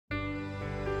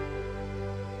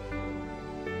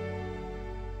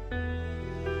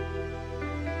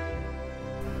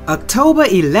October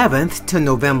 11th to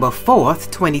November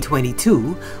 4th,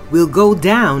 2022 will go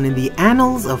down in the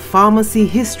annals of pharmacy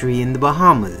history in the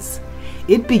Bahamas.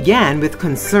 It began with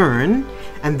concern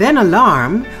and then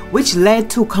alarm, which led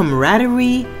to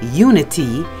camaraderie,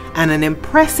 unity, and an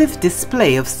impressive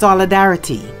display of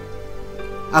solidarity.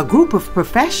 A group of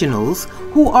professionals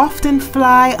who often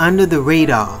fly under the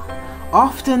radar,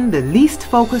 often the least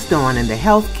focused on in the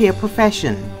healthcare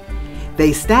profession.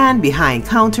 They stand behind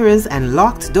counters and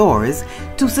locked doors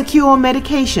to secure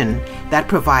medication that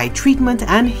provide treatment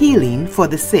and healing for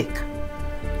the sick.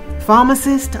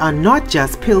 Pharmacists are not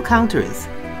just pill counters.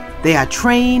 They are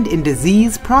trained in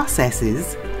disease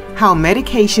processes, how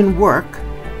medication work,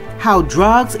 how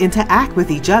drugs interact with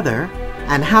each other,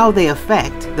 and how they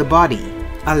affect the body.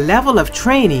 A level of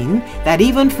training that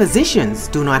even physicians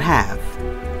do not have.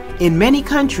 In many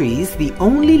countries, the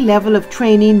only level of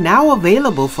training now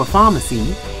available for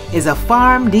pharmacy is a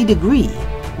PharmD degree,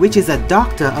 which is a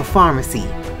doctor of pharmacy.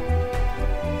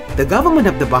 The government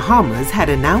of the Bahamas had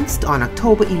announced on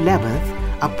October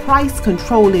 11th a price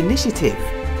control initiative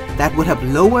that would have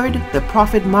lowered the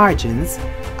profit margins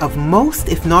of most,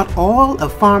 if not all,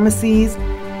 of pharmacies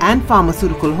and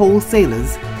pharmaceutical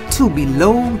wholesalers to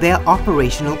below their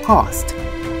operational cost.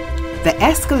 The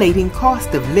escalating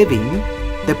cost of living,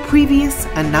 the previous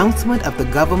announcement of the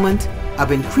government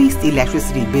of increased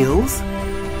electricity bills,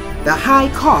 the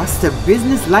high cost of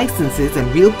business licenses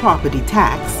and real property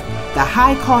tax, the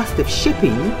high cost of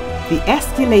shipping, the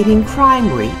escalating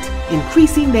crime rate,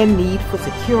 increasing their need for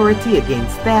security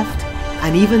against theft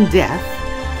and even death,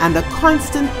 and the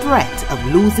constant threat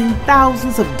of losing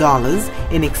thousands of dollars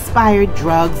in expired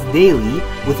drugs daily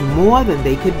with more than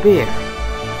they could bear.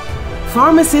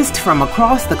 Pharmacists from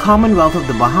across the Commonwealth of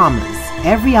the Bahamas,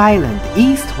 every island,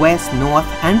 east, west, north,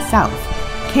 and south,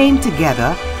 came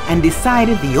together and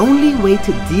decided the only way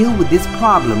to deal with this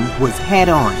problem was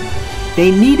head-on.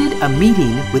 They needed a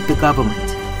meeting with the government.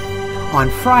 On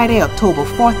Friday, October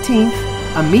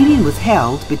 14th, a meeting was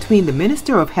held between the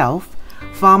Minister of Health.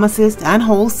 Pharmacists and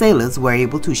wholesalers were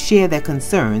able to share their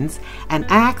concerns and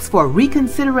ask for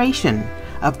reconsideration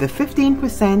of the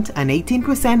 15% and 18%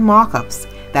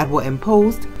 markups that were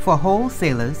imposed for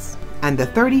wholesalers and the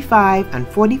 35% and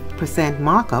 40%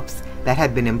 markups that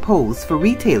had been imposed for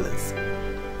retailers.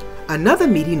 Another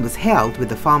meeting was held with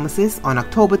the pharmacists on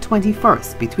October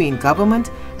 21st between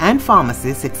government and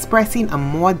pharmacists expressing a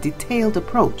more detailed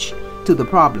approach to the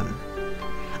problem.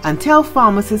 Until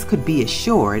pharmacists could be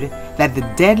assured that the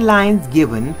deadlines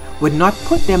given would not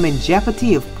put them in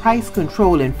jeopardy of price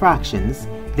control infractions,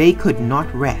 they could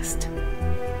not rest.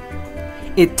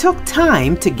 It took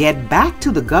time to get back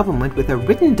to the government with a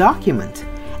written document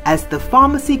as the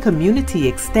pharmacy community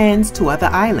extends to other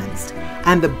islands,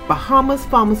 and the Bahamas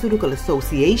Pharmaceutical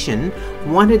Association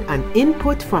wanted an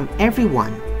input from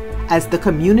everyone, as the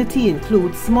community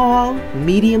includes small,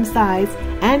 medium-sized,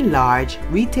 and large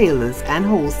retailers and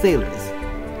wholesalers.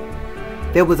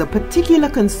 There was a particular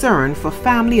concern for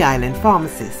family island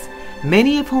pharmacists,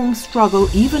 many of whom struggle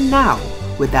even now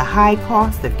with the high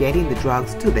cost of getting the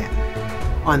drugs to them.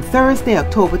 On Thursday,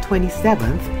 October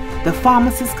 27th, the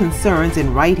pharmacists' concerns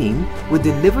in writing were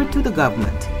delivered to the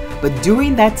government, but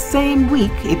during that same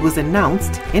week it was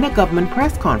announced in a government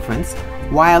press conference,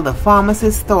 while the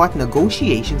pharmacists thought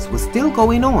negotiations were still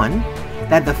going on,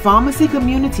 that the pharmacy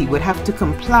community would have to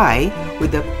comply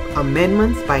with the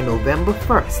amendments by November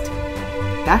 1st.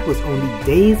 That was only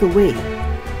days away.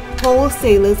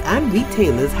 Wholesalers and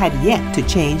retailers had yet to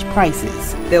change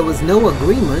prices. There was no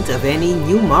agreement of any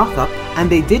new markup, and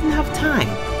they didn't have time.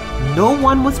 No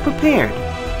one was prepared.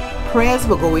 Prayers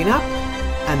were going up,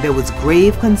 and there was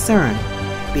grave concern.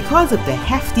 Because of the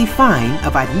hefty fine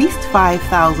of at least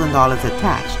 $5,000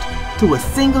 attached to a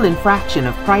single infraction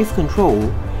of price control,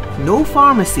 no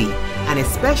pharmacy, and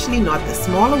especially not the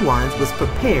smaller ones, was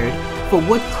prepared for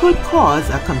what could cause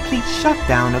a complete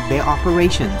shutdown of their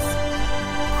operations.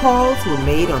 Calls were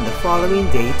made on the following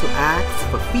day to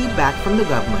ask for feedback from the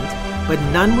government, but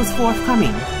none was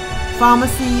forthcoming.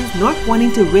 Pharmacies, not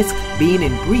wanting to risk being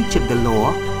in breach of the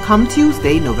law, come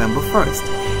Tuesday, November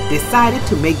 1st, decided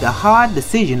to make the hard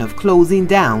decision of closing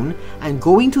down and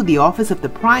going to the office of the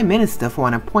Prime Minister for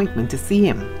an appointment to see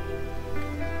him.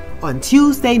 On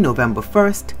Tuesday, November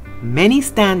 1st, many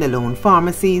standalone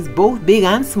pharmacies, both big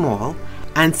and small,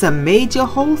 and some major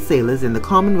wholesalers in the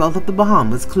Commonwealth of the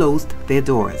Bahamas closed their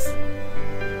doors.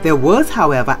 There was,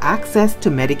 however, access to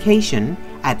medication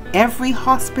at every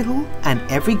hospital and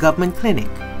every government clinic,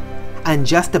 and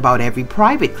just about every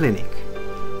private clinic.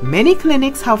 Many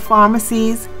clinics have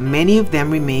pharmacies, many of them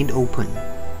remained open.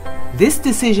 This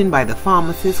decision by the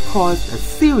pharmacists caused a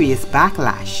serious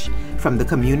backlash from the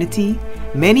community,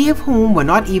 many of whom were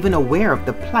not even aware of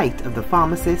the plight of the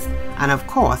pharmacists, and of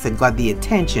course it got the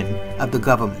attention of the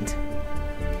government.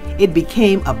 It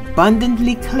became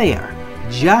abundantly clear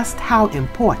just how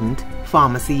important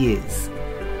pharmacy is.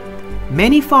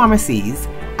 Many pharmacies,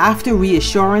 after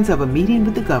reassurance of a meeting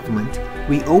with the government,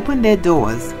 reopened their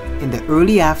doors in the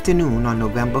early afternoon on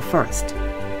November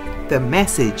 1st. The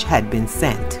message had been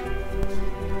sent.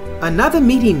 Another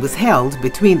meeting was held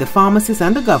between the pharmacists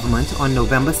and the government on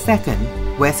November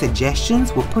 2nd, where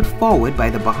suggestions were put forward by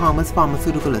the Bahamas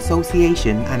Pharmaceutical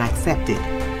Association and accepted.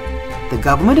 The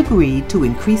government agreed to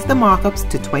increase the markups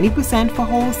to 20% for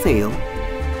wholesale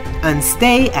and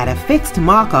stay at a fixed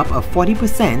markup of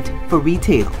 40% for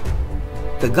retail.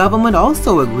 The government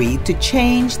also agreed to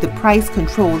change the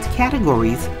price-controlled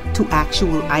categories to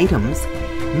actual items,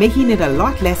 making it a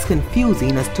lot less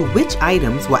confusing as to which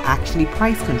items were actually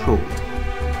price-controlled.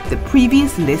 The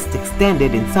previous list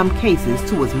extended in some cases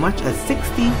to as much as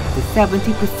 60 to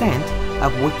 70%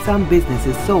 of what some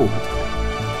businesses sold.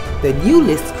 The new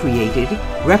list created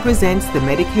represents the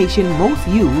medication most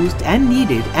used and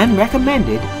needed and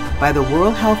recommended by the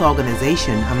World Health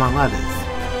Organization, among others.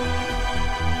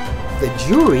 The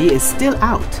jury is still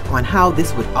out on how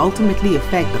this would ultimately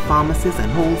affect the pharmacists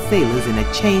and wholesalers in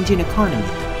a changing economy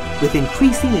with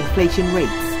increasing inflation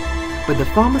rates. But the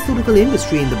pharmaceutical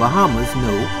industry in the Bahamas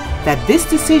know that this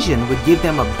decision would give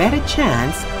them a better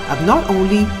chance of not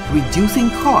only reducing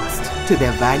cost to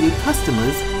their valued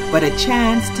customers, but a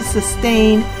chance to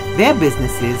sustain their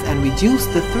businesses and reduce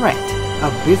the threat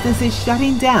of businesses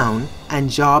shutting down and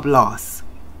job loss.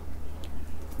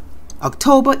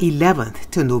 October 11th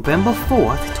to November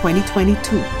 4th,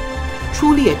 2022.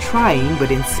 Truly a trying but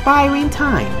inspiring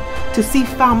time to see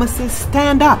pharmacists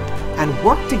stand up and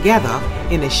work together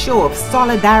in a show of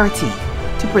solidarity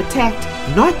to protect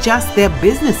not just their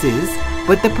businesses,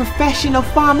 but the profession of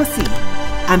pharmacy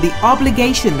and the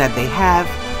obligation that they have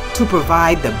to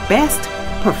provide the best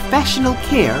professional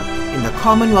care in the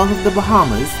Commonwealth of the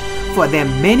Bahamas for their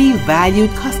many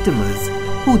valued customers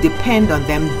who depend on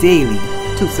them daily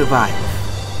to survive.